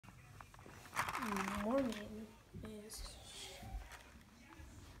morning is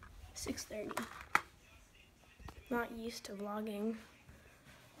 6:30. Not used to vlogging.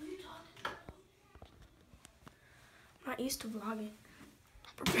 What are you talking about? Not used to vlogging.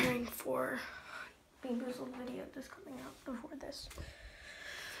 Preparing for Bean Boozled video that's coming out before this.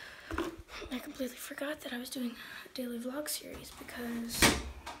 I completely forgot that I was doing a daily vlog series because that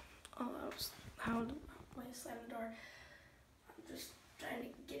was how when I slammed the door. I'm just trying to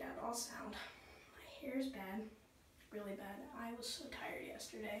get out all sound. My hair is bad, really bad. I was so tired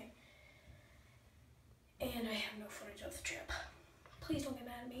yesterday, and I have no footage of the trip. Please don't get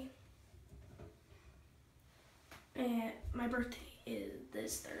mad at me. And my birthday is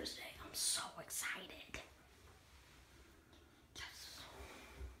this Thursday. I'm so excited. Yes.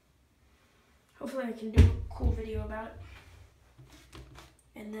 Hopefully I can do a cool video about it.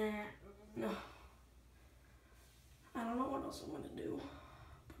 And then, no. I don't know what else I want to do,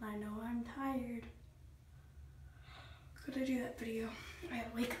 but I know I'm tired. Could I do that video? I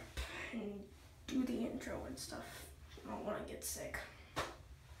gotta wake up and do the intro and stuff. I don't want to get sick,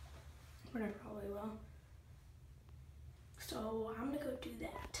 but I probably will. So I'm gonna go do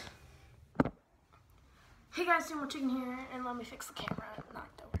that. Hey guys, Simple Chicken here, and let me fix the camera. It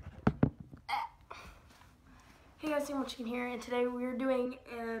knocked over. Hey guys, Simple Chicken here, and today we're doing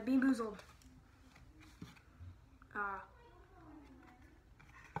Bean Boozled.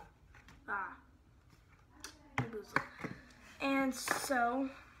 Bean Boozled. And so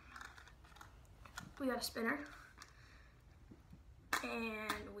we got a spinner,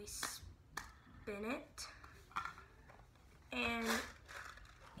 and we spin it. And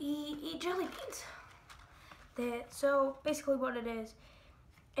eat jelly beans. So basically what it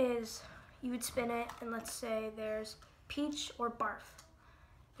is you would spin it, and let's say there's peach or barf.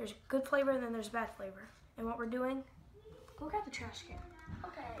 There's good flavor and then there's bad flavor. And what we're doing, go grab the trash can.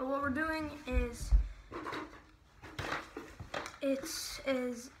 Okay. But what we're doing is,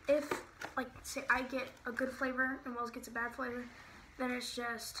 if like say I get a good flavor and Wells gets a bad flavor, then it's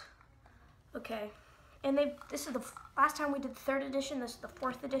just okay. And this is the last time we did the 3rd edition. This is the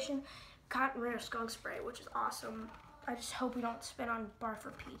 4th edition. Got rid of skunk spray, which is awesome. I just hope we don't spin on barf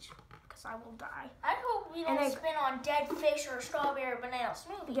or peach, because I will die. I hope we don't spin on dead fish or strawberry banana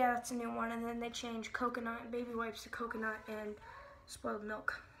smoothie. Yeah, that's a new one. And then they changed coconut and baby wipes to coconut and spoiled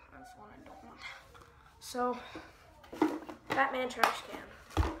milk. That's one I don't want. So, Batman trash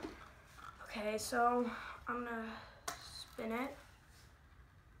can. Okay, so I'm gonna spin it.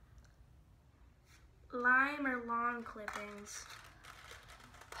 Lime or lawn clippings.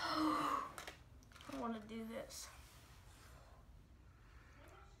 I want to do this.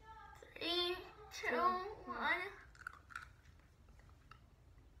 3, 2, 1.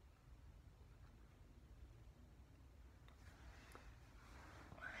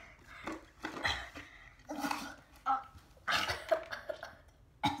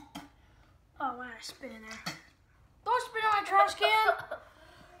 Oh, why did I spit in there? Don't spit on my trash can.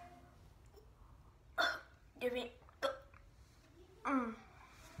 Give me.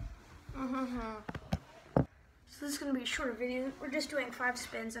 So this is going to be a shorter video. We're just doing 5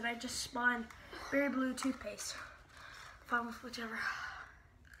 spins, and I just spun berry blue toothpaste. 5 with whichever.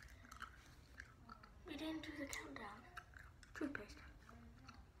 We didn't do the countdown. Toothpaste.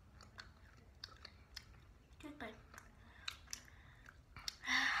 Toothpaste.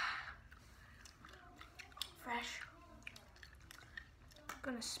 Fresh. I'm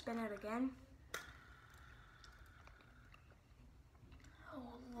going to spin it again.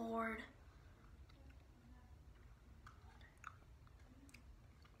 Oh Lord.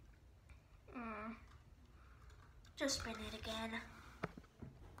 Just spin it again.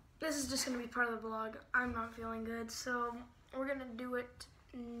 This is just going to be part of the vlog. I'm not feeling good, so we're going to do it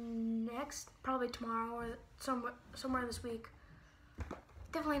next, probably tomorrow or somewhere this week.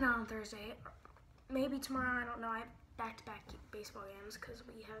 Definitely not on Thursday. Maybe tomorrow, I don't know. I have back-to-back baseball games because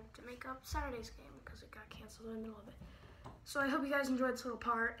we have to make up Saturday's game because it got canceled in the middle of it. So I hope you guys enjoyed this little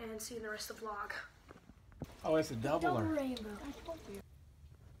part and see you in the rest of the vlog. Oh, it's a doubler. Rainbow.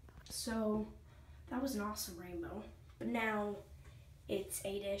 So that was an awesome rainbow, but now it's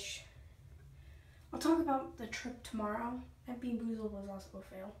 8-ish. I'll talk about the trip tomorrow. That Bean Boozled was also a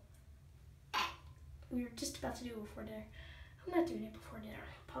fail. We were just about to do it before dinner. I'm not doing it before dinner.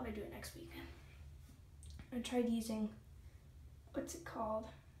 I'll probably do it next weekend. I tried using, what's it called?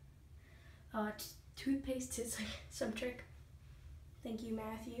 Toothpaste is like some trick. Thank you,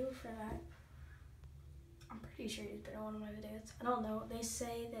 Matthew, for that. I'm pretty sure he's been on one of my videos. I don't know. They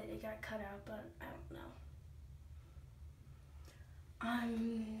say that it got cut out, but I don't know.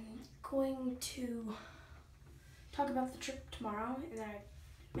 I'm going to talk about the trip tomorrow, and then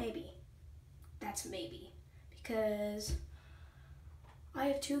maybe that's a maybe. Because I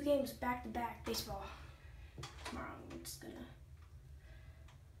have 2 games back-to-back baseball tomorrow. I'm just gonna...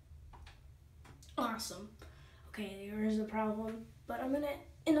 Awesome. Okay, there's a problem. But I'm gonna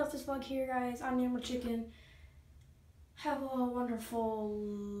end off this vlog here, guys. I'm Namor Chicken. Have a wonderful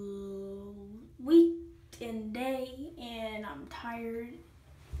week and day, and I'm tired.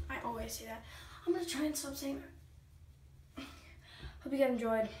 I always say that. I'm gonna try and stop saying that. Hope you guys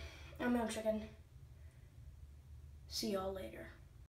enjoyed. I'm Namor Chicken. See y'all later.